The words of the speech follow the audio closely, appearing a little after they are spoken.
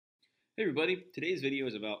Hey everybody, today's video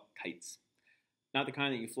is about kites. Not the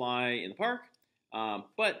kind that you fly in the park,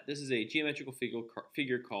 but this is a geometrical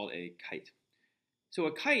figure called a kite. So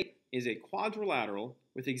a kite is a quadrilateral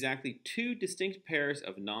with exactly two distinct pairs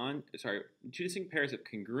of congruent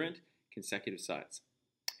consecutive sides.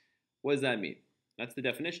 What does that mean? That's the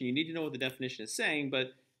definition. You need to know what the definition is saying,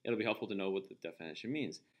 but it'll be helpful to know what the definition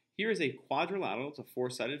means. Here is a quadrilateral, it's a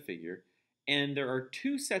four-sided figure, and there are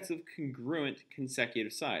two sets of congruent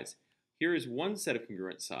consecutive sides. Here is one set of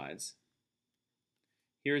congruent sides.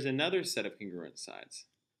 Here is another set of congruent sides.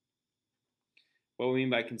 What we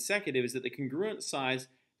mean by consecutive is that the congruent sides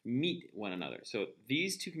meet one another. So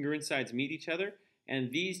these two congruent sides meet each other,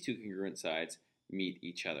 and these two congruent sides meet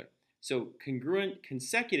each other. So congruent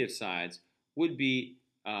consecutive sides would be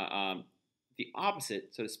the opposite,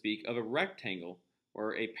 so to speak, of a rectangle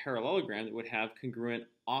or a parallelogram that would have congruent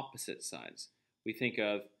opposite sides. We think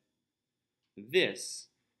of this,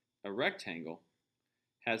 a rectangle,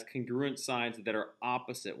 has congruent sides that are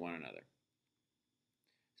opposite one another.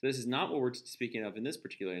 So this is not what we're speaking of in this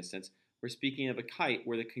particular instance. We're speaking of a kite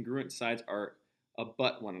where the congruent sides are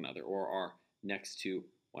abut one another or are next to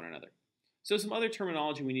one another. So some other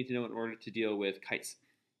terminology we need to know in order to deal with kites.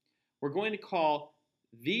 We're going to call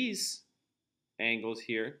these angles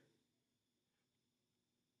here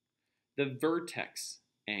the vertex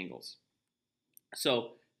angles.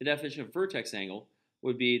 So the definition of vertex angle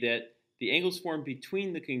would be that the angles formed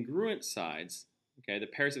between the congruent sides, okay, the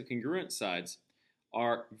pairs of congruent sides,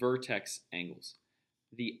 are vertex angles.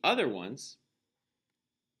 The other ones,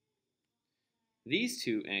 these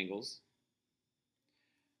two angles,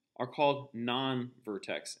 are called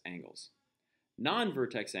non-vertex angles.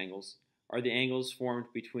 Non-vertex angles are the angles formed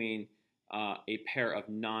between a pair of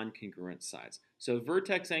non-congruent sides. So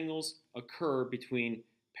vertex angles occur between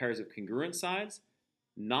pairs of congruent sides.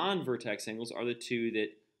 Non-vertex angles are the two that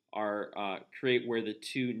are create where the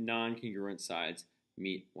two non-congruent sides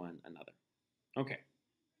meet one another. Okay,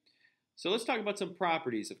 so let's talk about some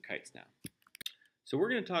properties of kites now. So we're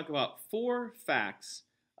going to talk about 4 facts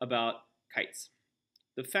about kites.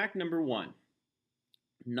 The fact number 1,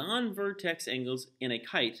 non-vertex angles in a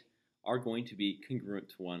kite are going to be congruent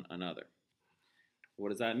to one another. What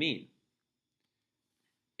does that mean?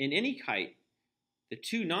 In any kite, the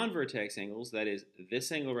two non-vertex angles, that is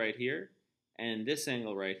this angle right here and this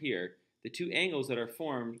angle right here, the two angles that are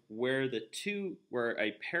formed where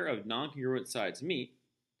a pair of non-congruent sides meet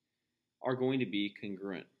are going to be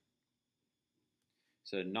congruent.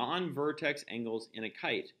 So non-vertex angles in a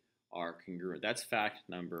kite are congruent. That's fact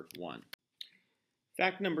number 1.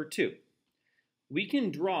 Fact number 2, we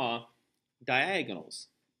can draw diagonals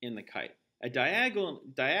in the kite. A diagonal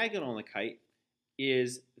in the kite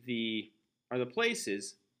are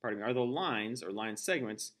the lines or line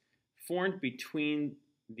segments formed between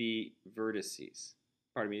the vertices.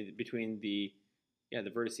 Between the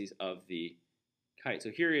vertices of the kite. So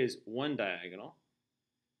here is one diagonal.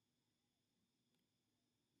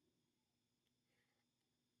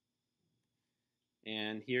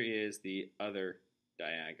 And here is the other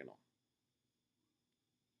diagonal.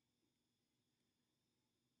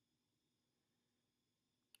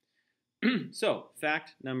 So,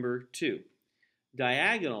 fact number 2.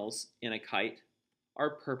 Diagonals in a kite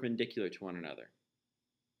are perpendicular to one another.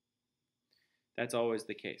 That's always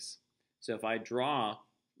the case. So if I draw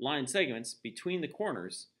line segments between the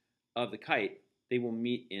corners of the kite, they will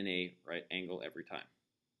meet in a right angle every time.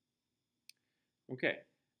 Okay,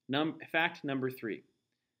 fact number 3.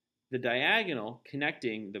 The diagonal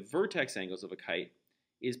connecting the vertex angles of a kite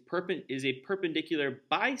is a perpendicular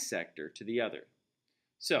bisector to the other.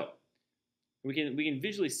 So we can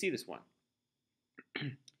visually see this one.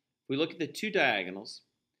 If we look at the two diagonals,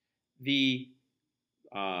 the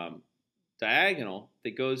diagonal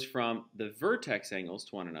that goes from the vertex angles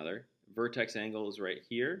to one another, vertex angle is right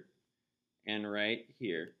here and right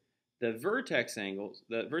here. The vertex angle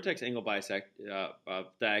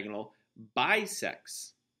diagonal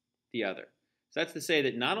bisects the other. So that's to say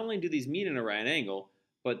that not only do these meet in a right angle,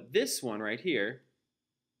 but this one right here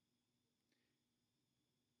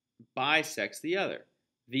bisects the other.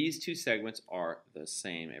 These two segments are the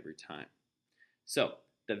same every time. So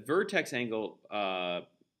the vertex angle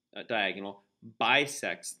diagonal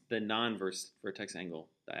bisects the non-vertex angle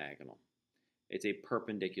diagonal. It's a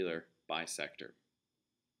perpendicular bisector.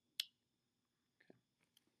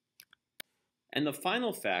 And the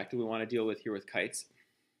final fact that we want to deal with here with kites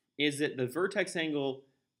is that the vertex angle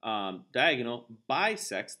diagonal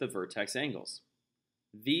bisects the vertex angles.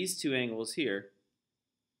 These two angles here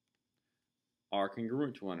are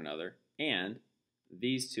congruent to one another, and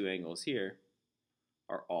these two angles here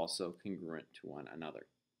are also congruent to one another.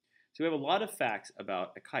 So we have a lot of facts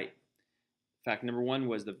about a kite. Fact number 1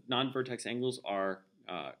 was the non-vertex angles of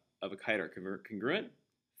a kite are congruent.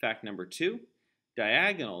 Fact number 2,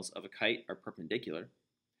 diagonals of a kite are perpendicular.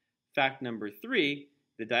 Fact number 3,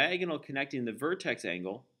 the diagonal connecting the vertex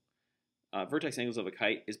angles of a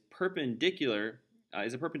kite is a perpendicular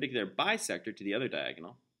bisector to the other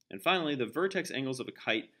diagonal. And finally, the vertex angles of a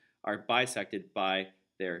kite are bisected by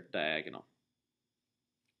their diagonal.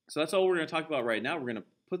 So that's all we're going to talk about right now. We're going to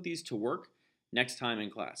put these to work next time in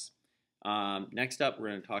class. Next up, we're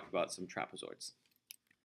going to talk about some trapezoids.